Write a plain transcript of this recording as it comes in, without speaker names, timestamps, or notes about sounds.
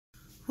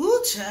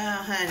Ooh,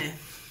 child, honey.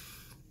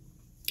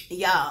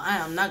 Y'all, I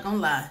am not gonna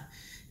lie.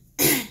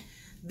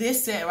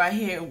 This set right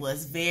here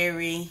was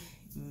very,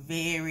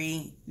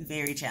 very,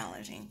 very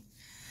challenging.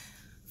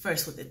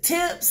 First with the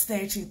tips,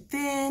 they're too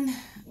thin,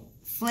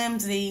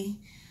 flimsy.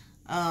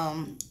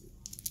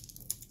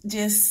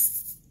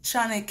 Just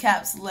trying to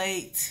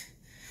encapsulate.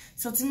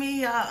 So to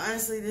me, y'all,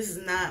 honestly, this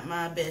is not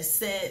my best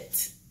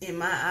set in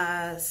my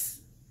eyes.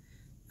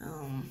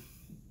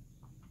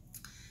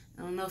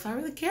 I don't know if I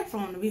really care for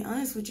them, to be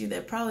honest with you.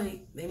 They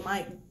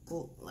might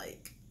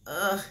like,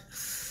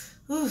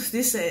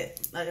 this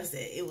set, like I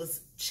said, it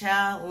was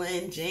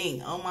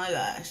challenging. Oh my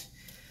gosh.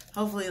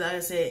 Hopefully, like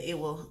I said, it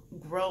will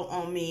grow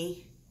on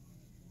me.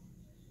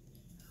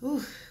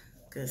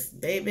 Cause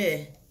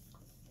baby,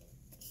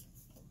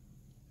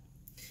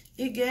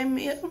 it gave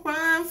me a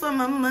run for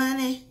my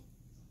money.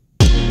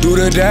 Do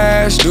the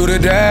dash, do the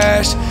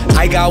dash.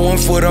 I got one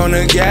foot on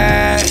the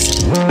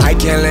gas. I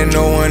can't let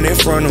no one in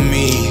front of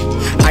me.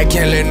 I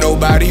can't let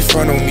nobody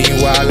front of me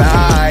while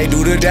I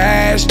do the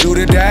dash, do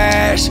the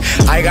dash.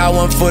 I got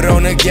one foot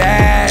on the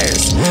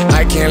gas.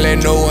 I can't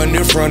let no one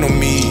in front of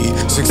me.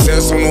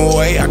 Success on the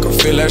way, I can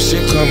feel that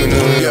shit coming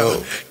on,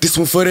 yo. This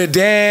one for the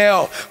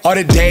Dale. All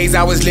the days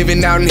I was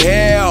living out in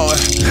hell.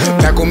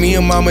 Back when me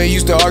and mama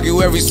used to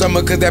argue every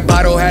summer, cause that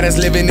bottle had us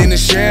living in the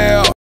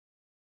shell.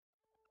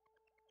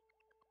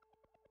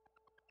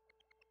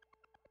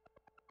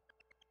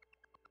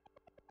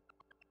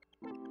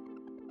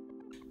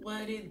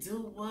 What it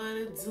do, what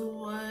it do,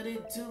 what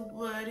it do,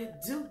 what it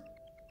do.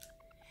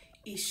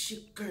 It's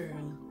your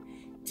girl,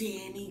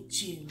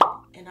 DanieJu,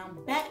 and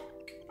I'm back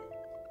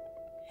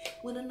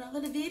with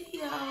another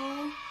video.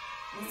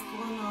 What's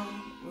going on?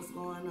 What's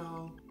going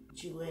on,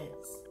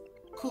 Jewets?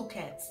 Cool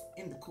cats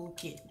and the cool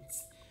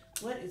kittens.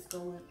 What is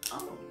going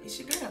on? It's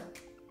your girl.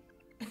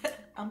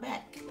 I'm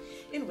back.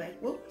 Anyway,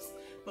 whoops.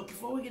 But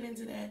before we get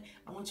into that,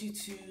 I want you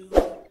to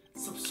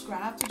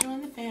subscribe to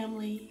join the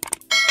family,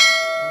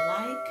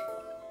 like,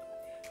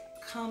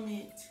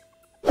 comment,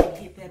 and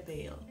hit that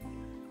bell.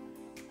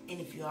 And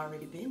if you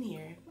already been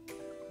here,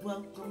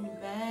 welcome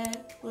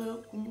back,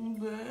 welcome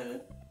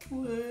back,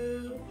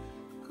 welcome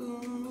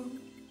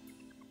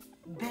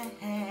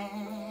back.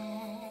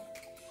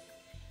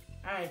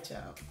 Alright,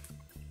 y'all.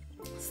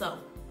 So,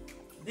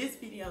 this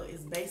video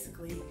is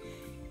basically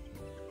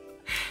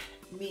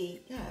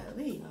me,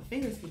 golly, my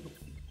fingers keep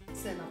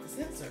setting off the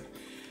sensor.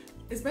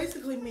 It's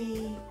basically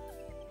me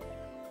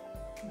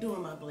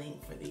doing my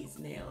bling for these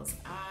nails.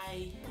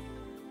 I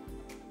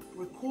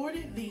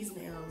recorded these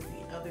nails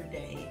the other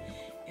day,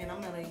 and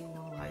I'm not even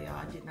gonna lie, y'all,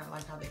 I did not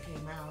like how they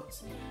came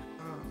out.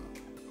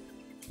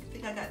 I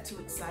think I got too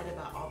excited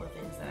about all the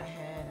things that I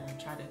had, and I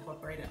tried to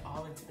incorporate it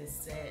all into this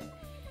set.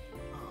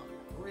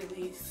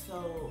 Really,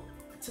 so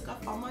I took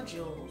off all my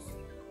jewels,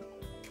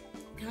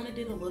 kind of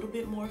did a little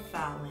bit more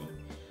filing,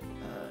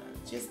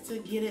 just to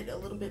get it a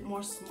little bit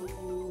more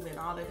smooth and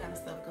all that kind of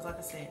stuff, because like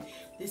I said,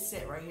 this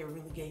set right here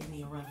really gave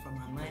me a run for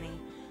my money.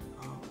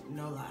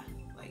 No lie,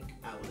 like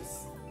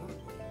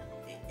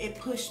it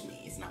pushed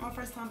me. It's not my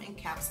first time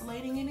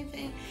encapsulating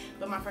anything,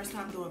 but my first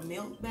time doing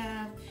milk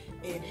bath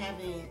and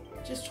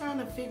just trying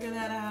to figure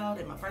that out,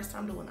 and my first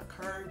time doing a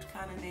curved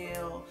kind of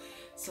nail.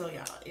 So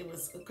yeah, it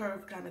was a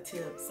curved kind of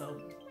tip, so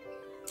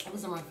it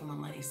was a run for my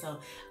money. So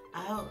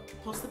I'll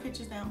post the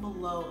pictures down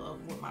below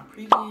of what my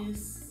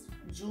previous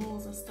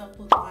jewels and stuff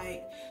look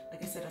like.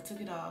 Like I said, I took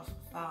it off,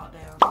 filed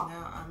down, and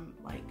now I'm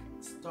like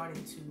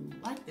starting to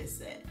like this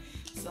set.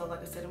 So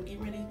like I said, I'm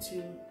getting ready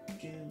to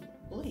do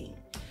bling.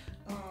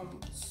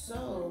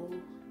 So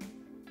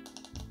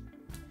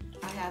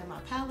I have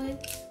my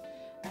palette,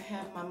 I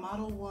have my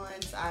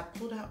Modelones. I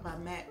pulled out my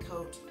matte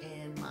coat,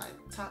 and my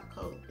top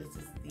coat, this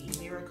is the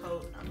mirror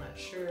coat. I'm not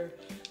sure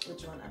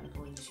which one I'm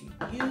going to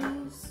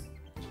use.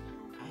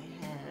 I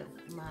have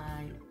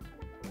my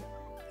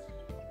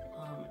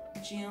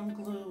gem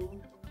glue,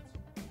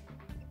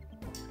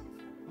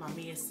 my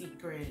Mia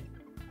Secret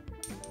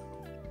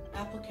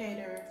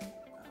applicator,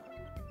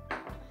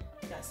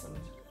 got some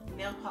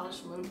nail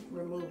polish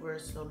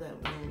removers so that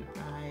when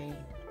I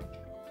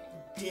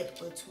dip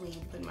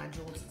between putting my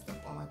jewels and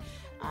stuff on,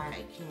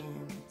 I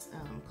can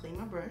clean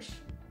my brush.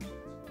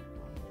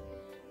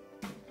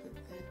 Put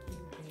that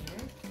in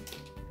there.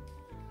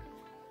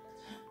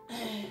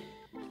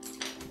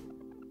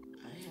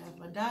 I have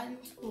my dotting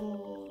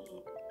tool.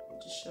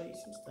 Just show you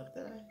some stuff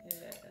that I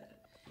had,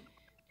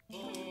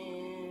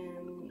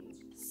 and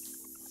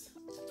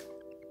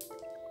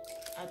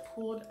I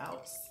pulled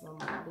out some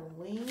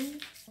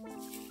bling.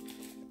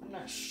 I'm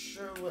not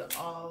sure what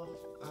all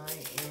I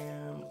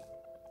am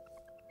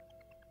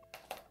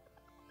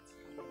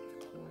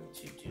going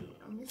to do.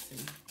 I'm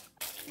missing.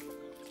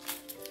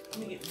 Let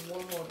me get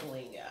one more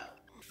bling out.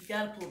 You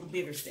gotta pull the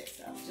bigger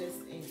sets out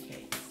just in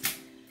case.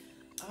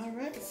 All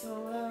right,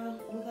 so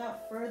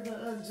without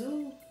further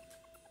ado,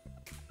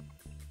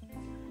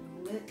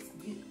 let's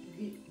get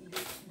it.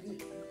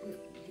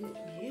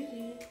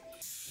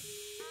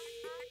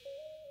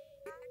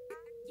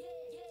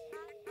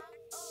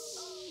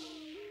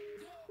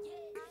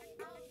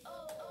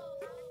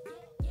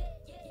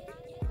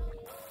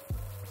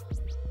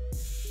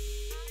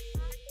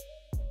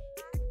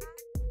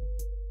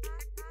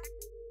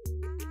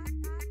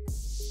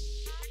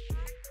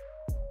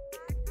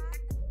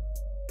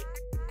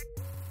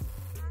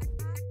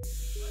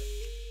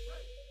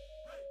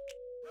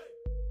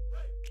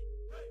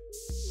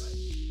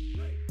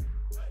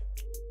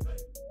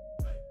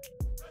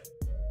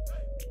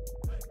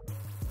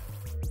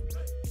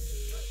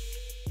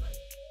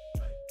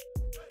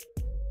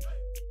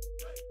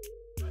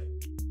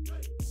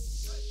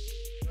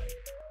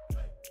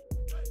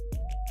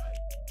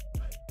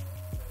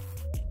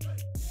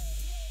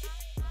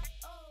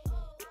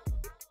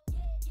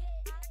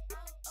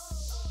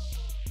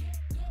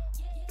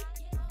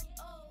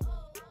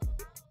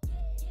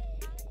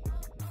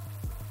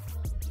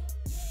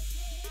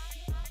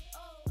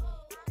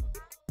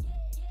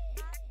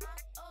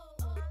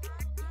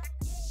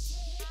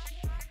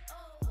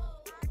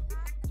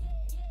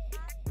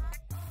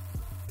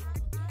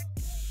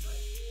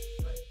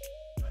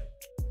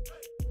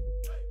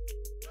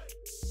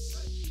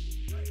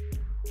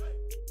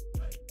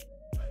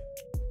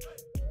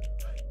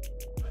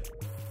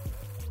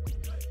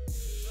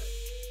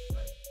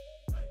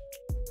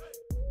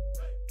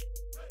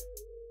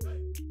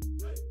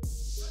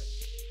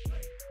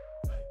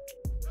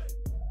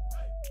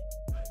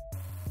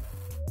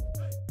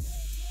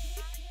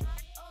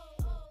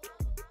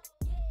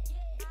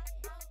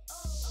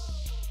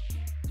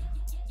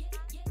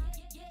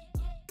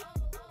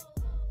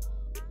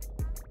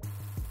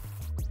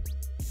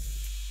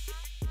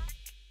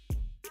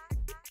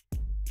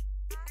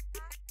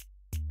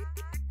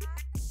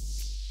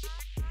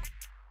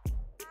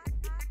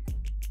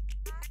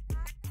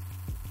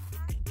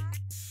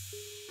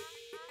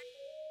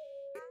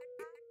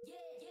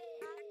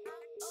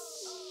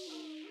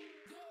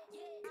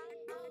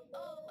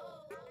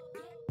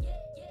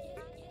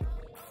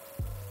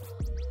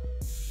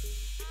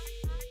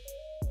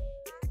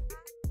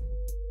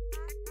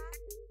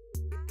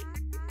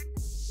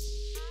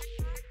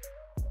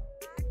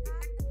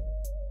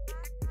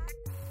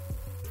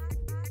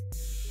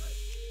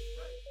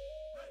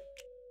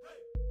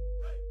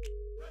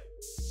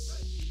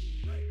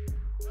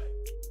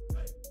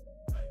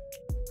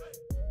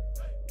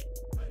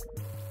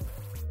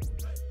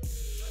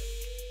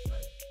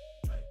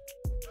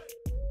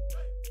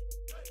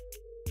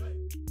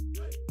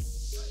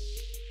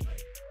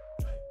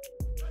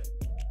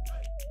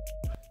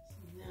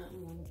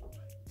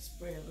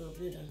 spray a little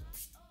bit of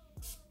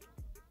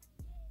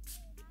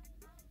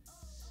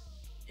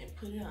and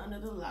put it under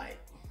the light.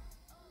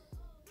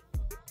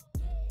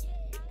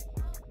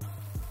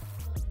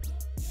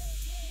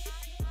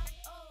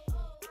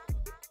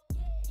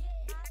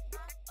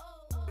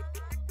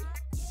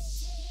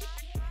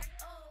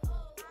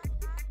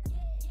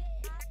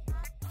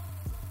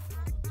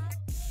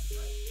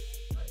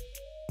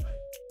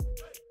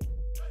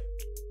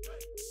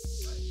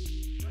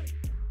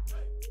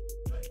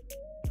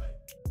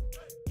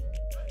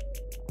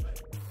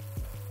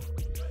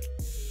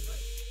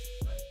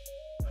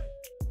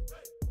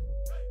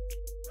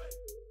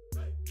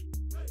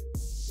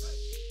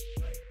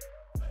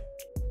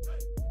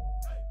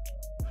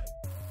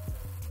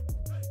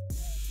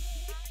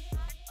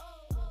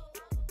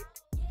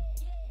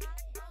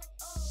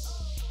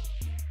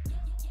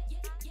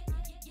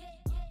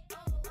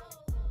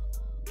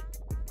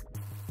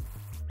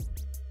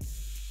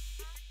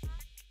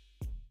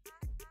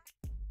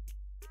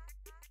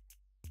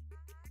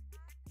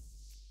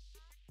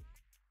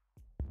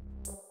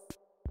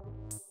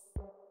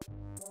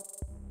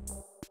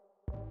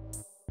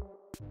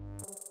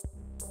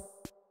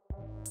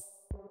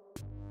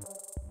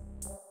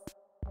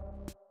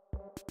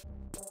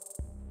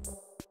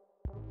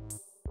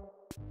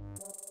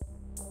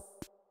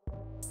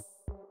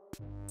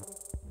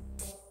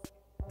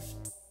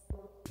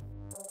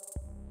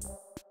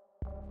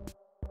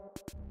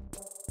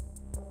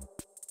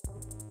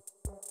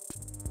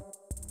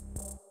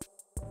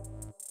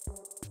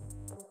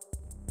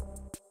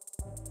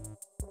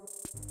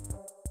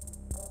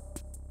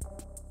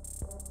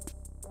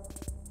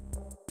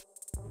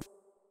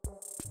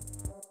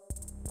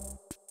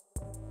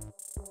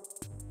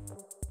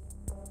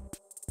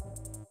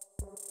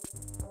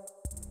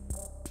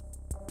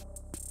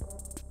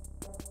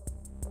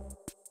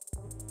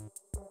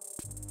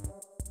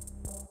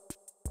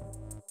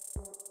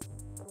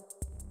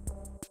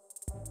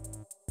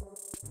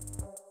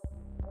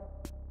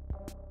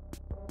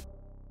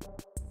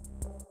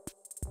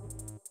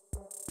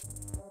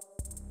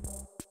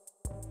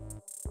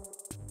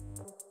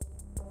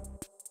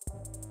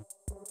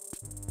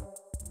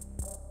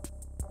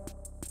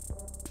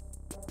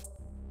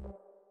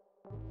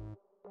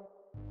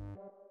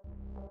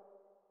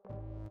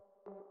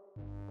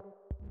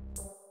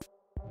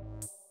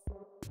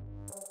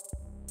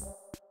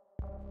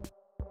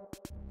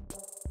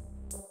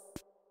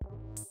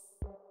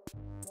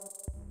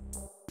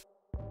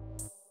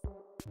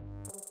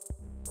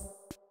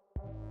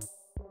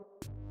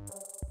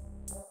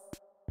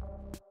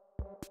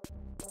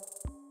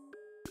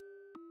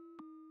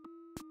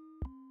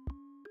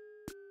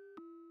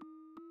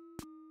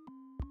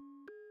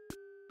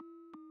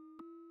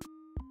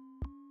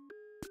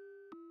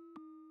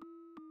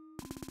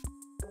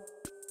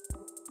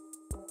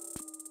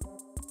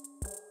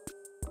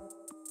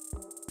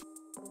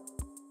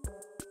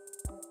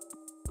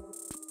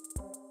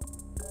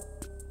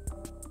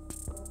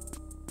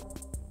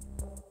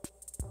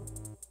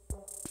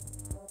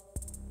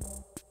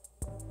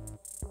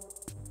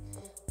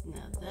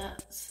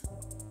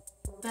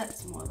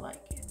 That's more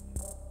like it.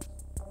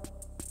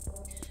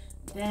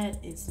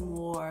 That is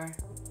more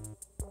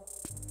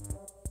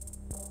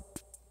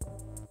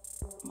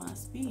my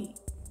speed.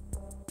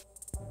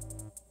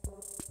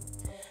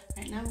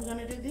 Right now we're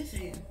gonna do this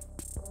hand.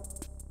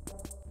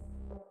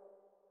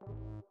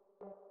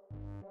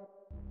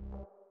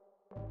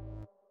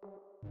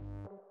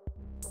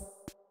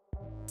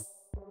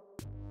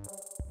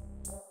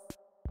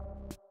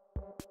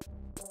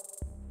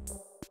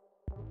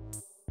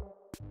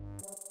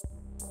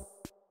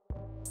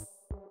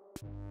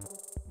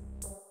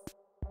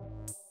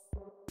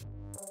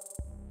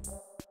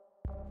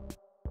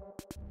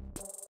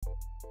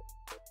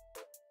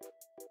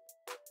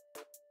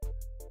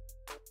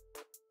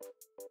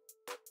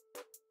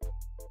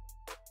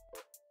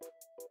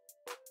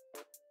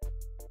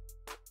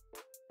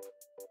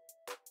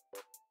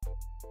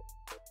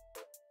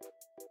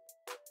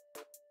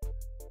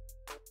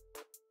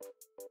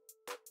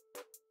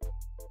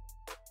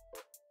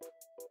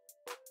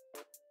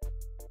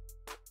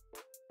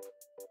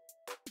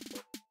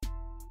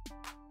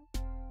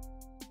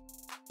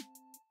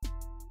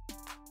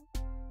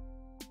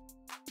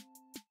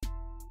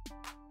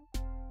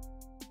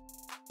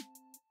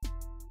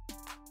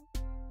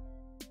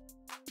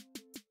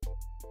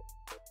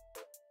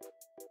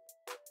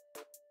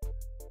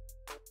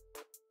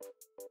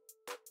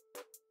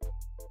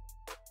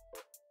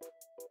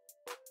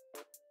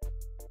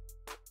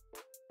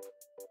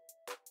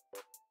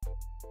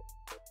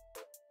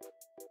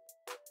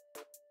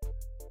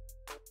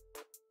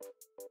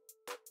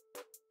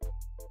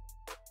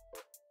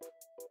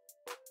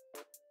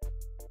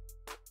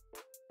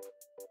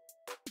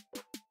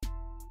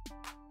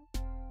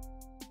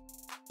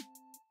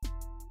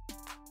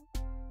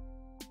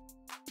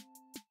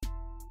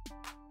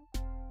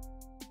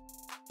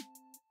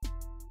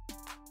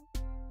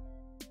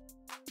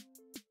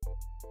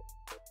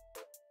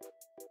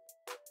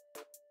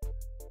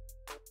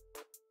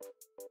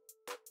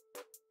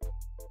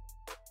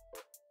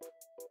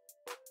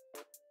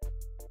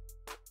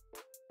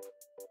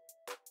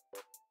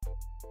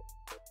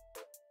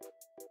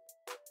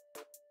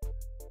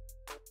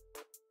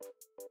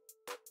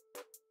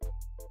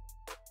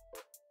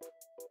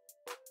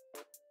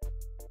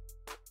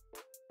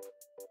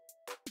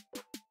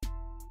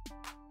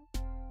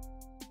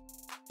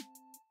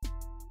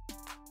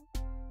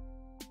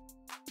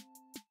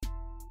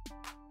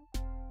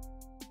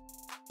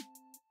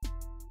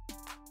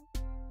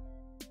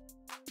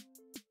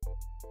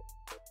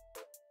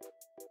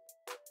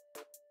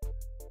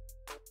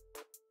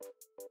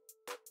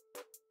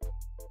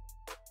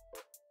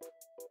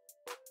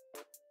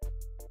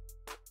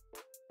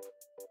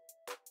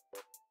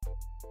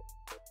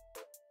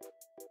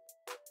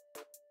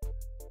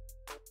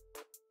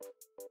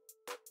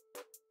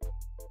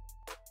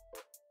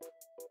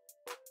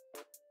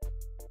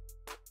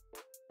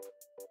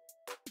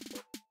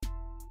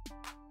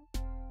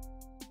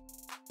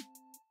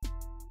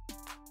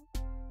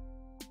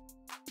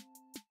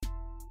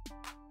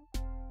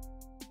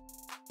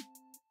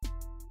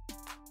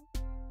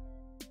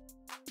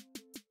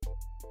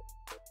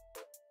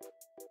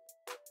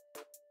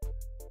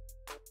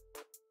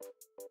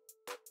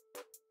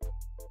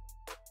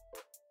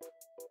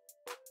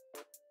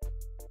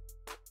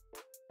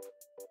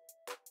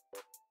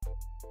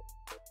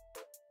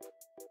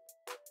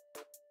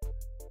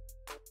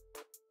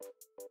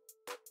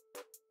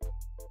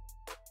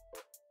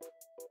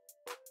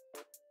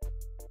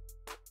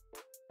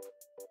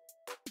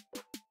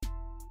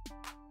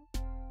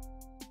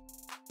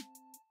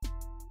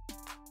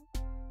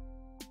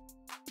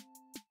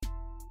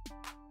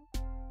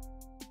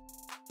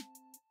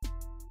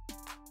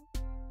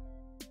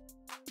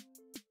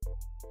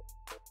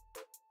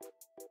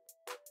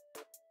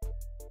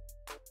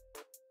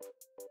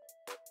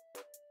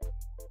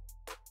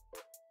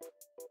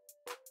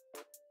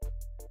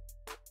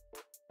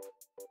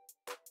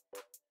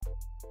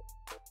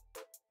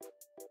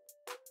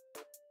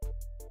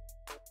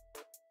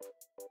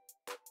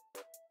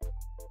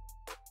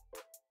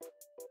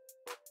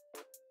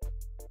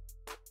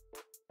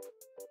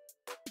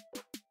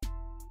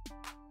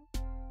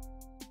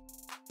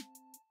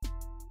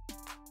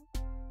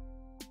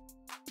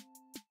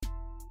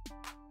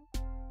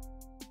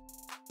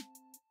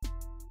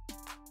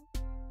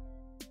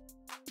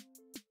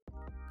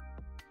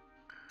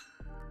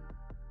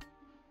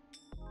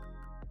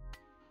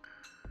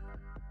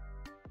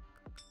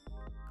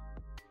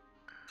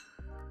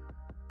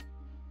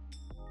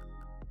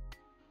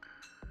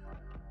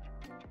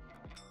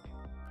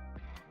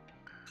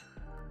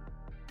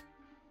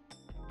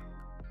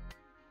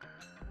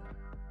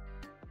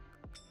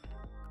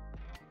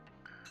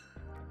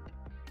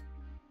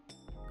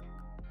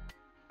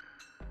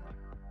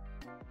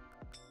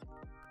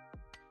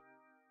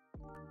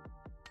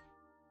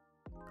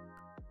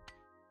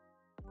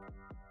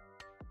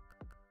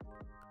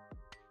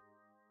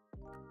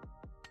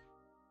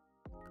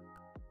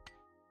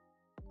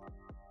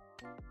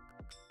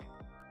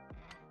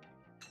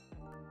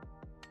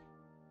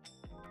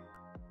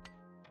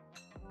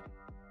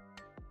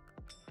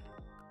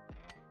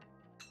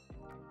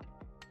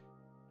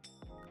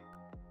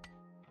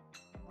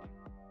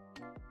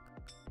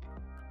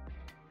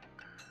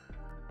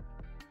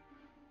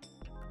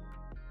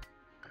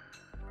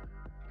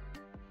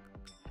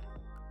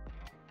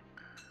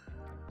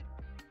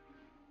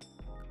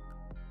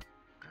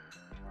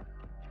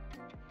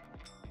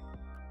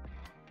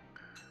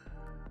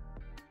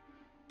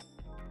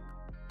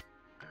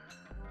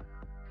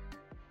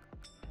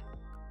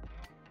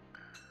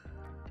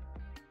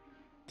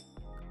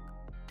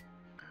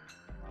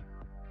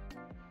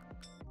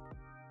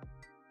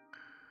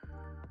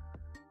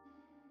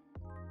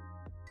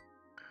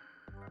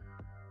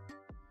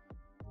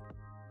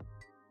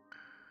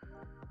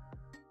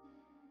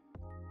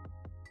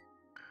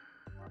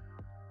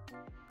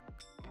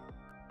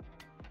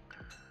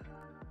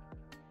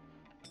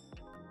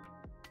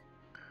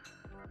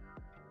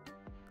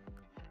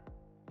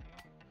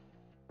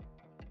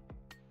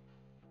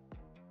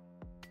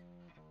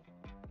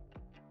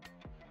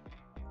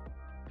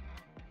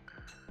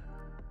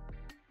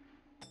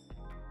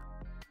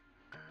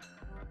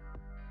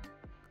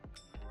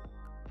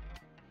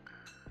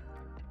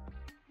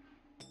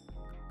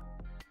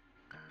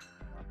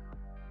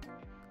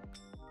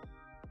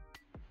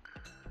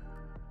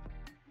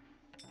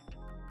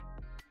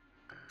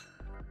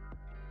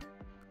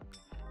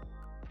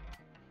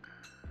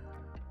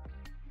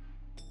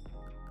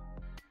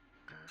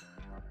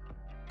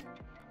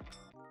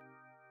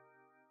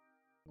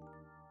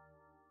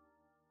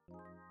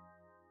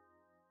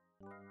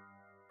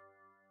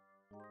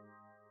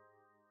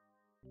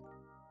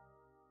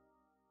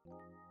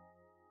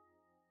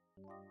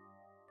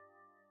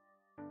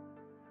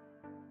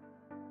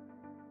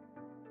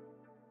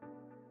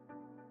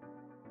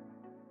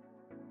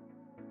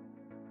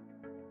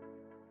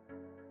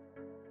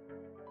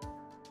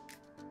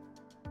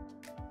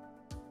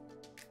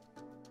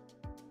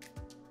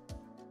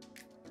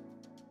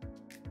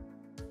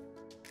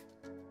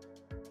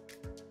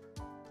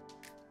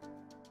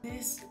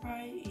 This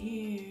right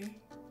here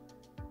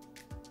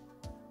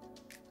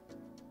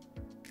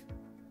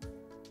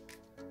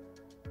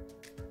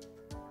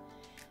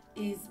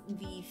is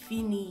the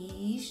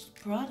finished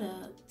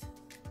product.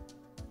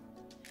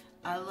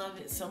 I love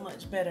it so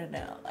much better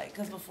now. Like,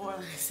 cause before, like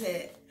I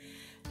said,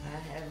 I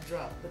have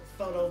dropped the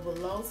photo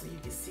below so you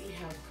can see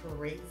how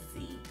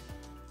crazy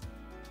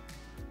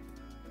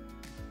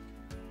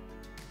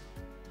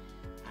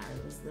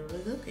I was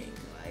literally looking.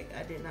 Like,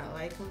 I did not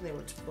like them. They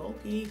were too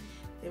bulky.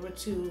 They were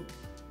too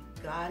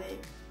gothic,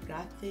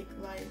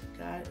 like,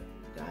 I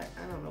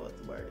don't know what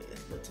the word is,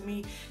 but to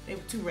me, they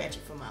were too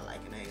ratchet for my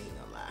liking, I ain't even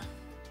gonna lie.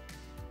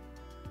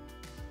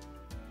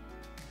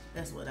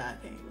 That's what I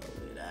came up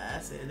with. I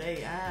said,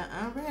 hey,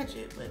 I'm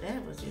ratchet, but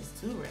that was just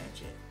too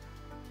ratchet.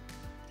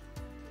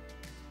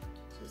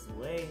 Just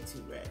way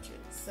too ratchet.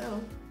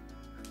 So,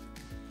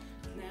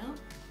 now,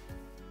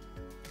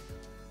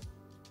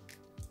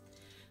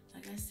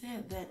 like I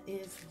said, that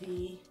is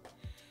the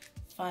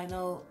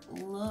final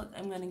look.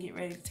 I'm gonna get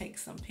ready to take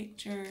some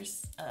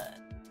pictures.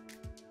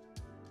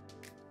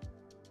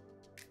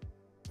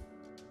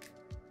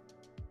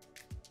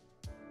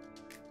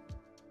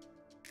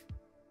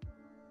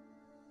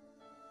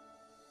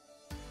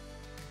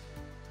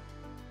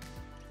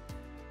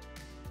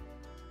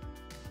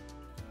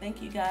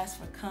 Thank you guys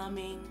for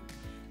coming,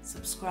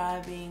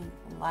 subscribing,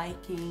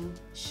 liking,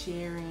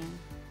 sharing.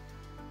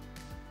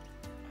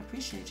 I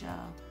appreciate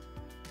y'all.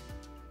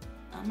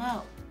 I'm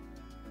out.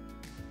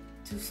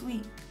 Too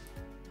sweet.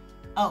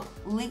 Oh,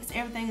 links,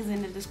 everything is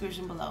in the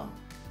description below.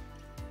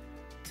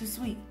 Too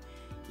sweet.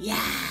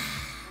 Yeah.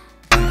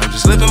 I'm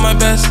just living my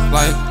best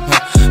life,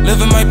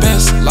 living my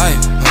best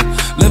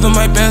life, living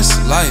my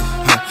best life,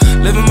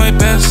 living my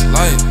best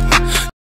life.